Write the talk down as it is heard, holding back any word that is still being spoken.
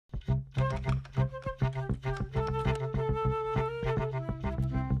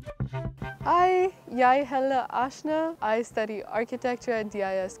Hi, jeg hedder Aashna. I study architecture at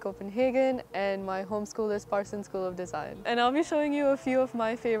DIS Copenhagen, and my home school is Parsons School of Design. And I'll be showing you a few of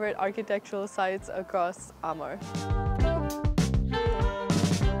my favorite architectural sites across Amager.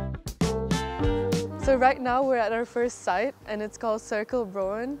 So right now we're at our first site, and it's called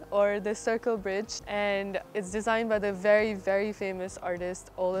Cirkelbroen, or the Circle Bridge, and it's designed by the very, very famous artist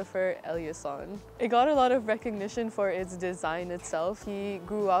Olafur Eliasson. It got a lot of recognition for its design itself. He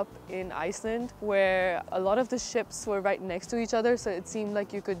grew up in Iceland, where a lot of the ships were right next to each other, so it seemed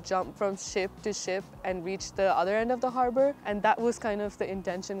like you could jump from ship to ship and reach the other end of the harbor, and that was kind of the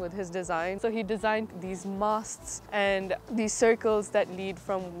intention with his design. So he designed these masts and these circles that lead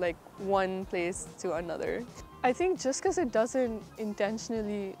from like one place to another. I think just because it doesn't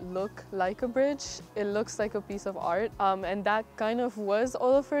intentionally look like a bridge, it looks like a piece of art. And that kind of was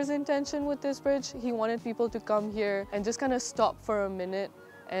Olafur's intention with this bridge. He wanted people to come here and just kind of stop for a minute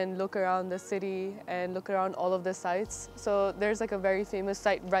and look around the city and look around all of the sites. So there's like a very famous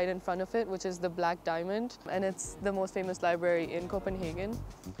site right in front of it, which is the Black Diamond, and it's the most famous library in Copenhagen.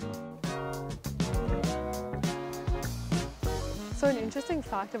 So an interesting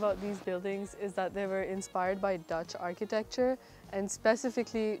fact about these buildings is that they were inspired by Dutch architecture, and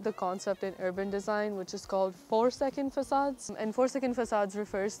specifically the concept in urban design, which is called 4-second facades. And 4-second facades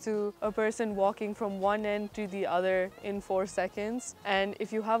refers to a person walking from one end to the other in 4 seconds. And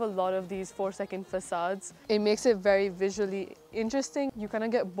if you have a lot of these 4-second facades, it makes it very visually interesting. You kind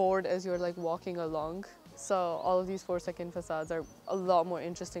of get bored as you're like walking along. So all of these 4-second facades are a lot more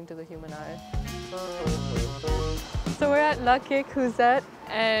interesting to the human eye. So we're at Lagkagehuset,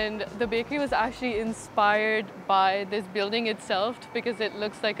 and the bakery was actually inspired by this building itself because it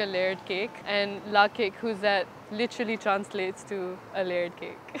looks like a layered cake, and Lagkagehuset literally translates to a layered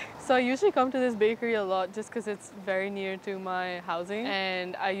cake. So I usually come to this bakery a lot just because it's very near to my housing,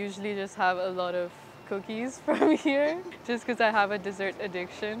 and I usually just have a lot of cookies from here just because I have a dessert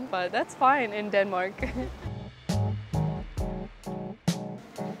addiction, but that's fine in Denmark.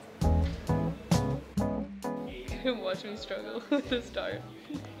 Watch me struggle with the start.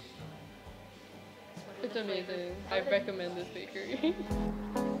 It's amazing. I recommend this bakery.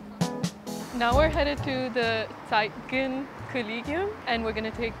 Now we're headed to the Tietgen Kollegium, and we're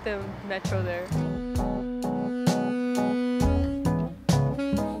gonna take the metro there.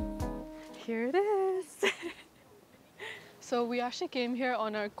 Here it is. So we actually came here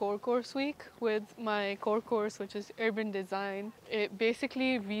on our core course week with my core course, which is urban design. It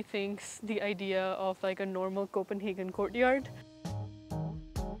basically rethinks the idea of like a normal Copenhagen courtyard.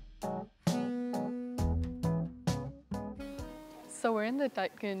 So we're in the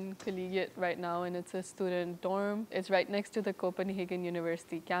Tietgen Kollegium right now, and it's a student dorm. It's right next to the Copenhagen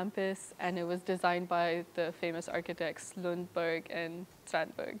University campus, and it was designed by the famous architects Lundberg and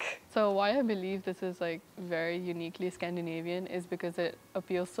Strandberg. So why I believe this is like very uniquely Scandinavian is because it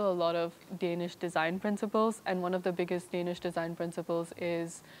appeals to a lot of Danish design principles, and one of the biggest Danish design principles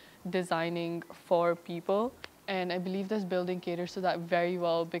is designing for people. And I believe this building caters to that very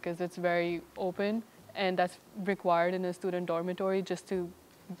well because it's very open, and that's required in a student dormitory just to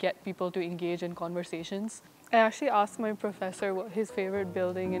get people to engage in conversations. I actually asked my professor what his favorite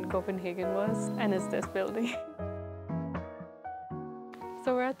building in Copenhagen was, and it's this building.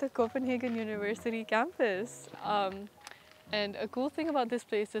 So we're at the Copenhagen University campus. And a cool thing about this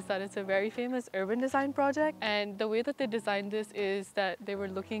place is that it's a very famous urban design project, and the way that they designed this is that they were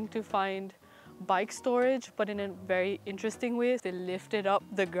looking to find bike storage, but in a very interesting way. They lifted up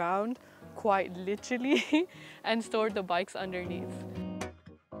the ground quite literally and stored the bikes underneath.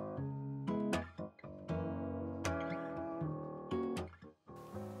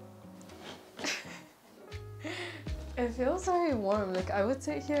 It feels very warm. Like I would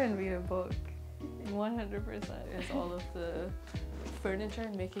sit here and read a book. 100% is all of the furniture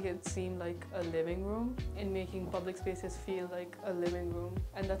making it seem like a living room and making public spaces feel like a living room.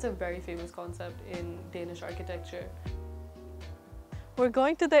 And that's a very famous concept in Danish architecture. We're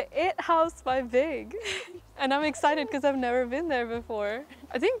going to the It House by Big. And I'm excited because I've never been there before.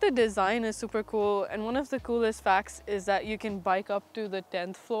 I think the design is super cool, and one of the coolest facts is that you can bike up to the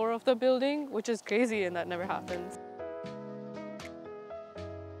 10th floor of the building, which is crazy and that never happens.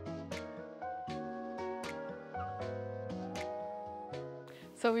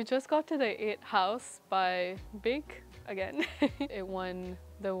 So we just got to the It House by Big again. It won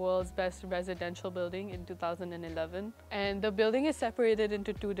the world's best residential building in 2011. And the building is separated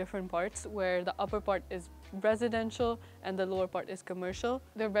into two different parts, where the upper part is residential and the lower part is commercial.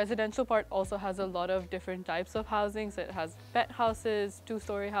 The residential part also has a lot of different types of housing. So it has pet houses,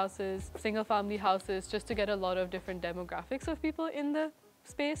 two-story houses, single-family houses, just to get a lot of different demographics of people in the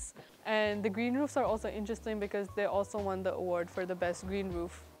space. And the green roofs are also interesting because they also won the award for the best green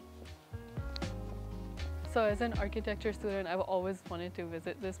roof. So as an architecture student, I've always wanted to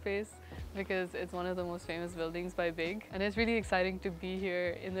visit this place because it's one of the most famous buildings by Big. And it's really exciting to be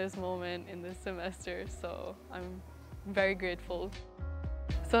here in this moment, in this semester, so I'm very grateful.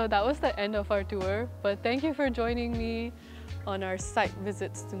 So that was the end of our tour, but thank you for joining me on our site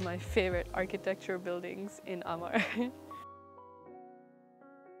visits to my favorite architecture buildings in Amar.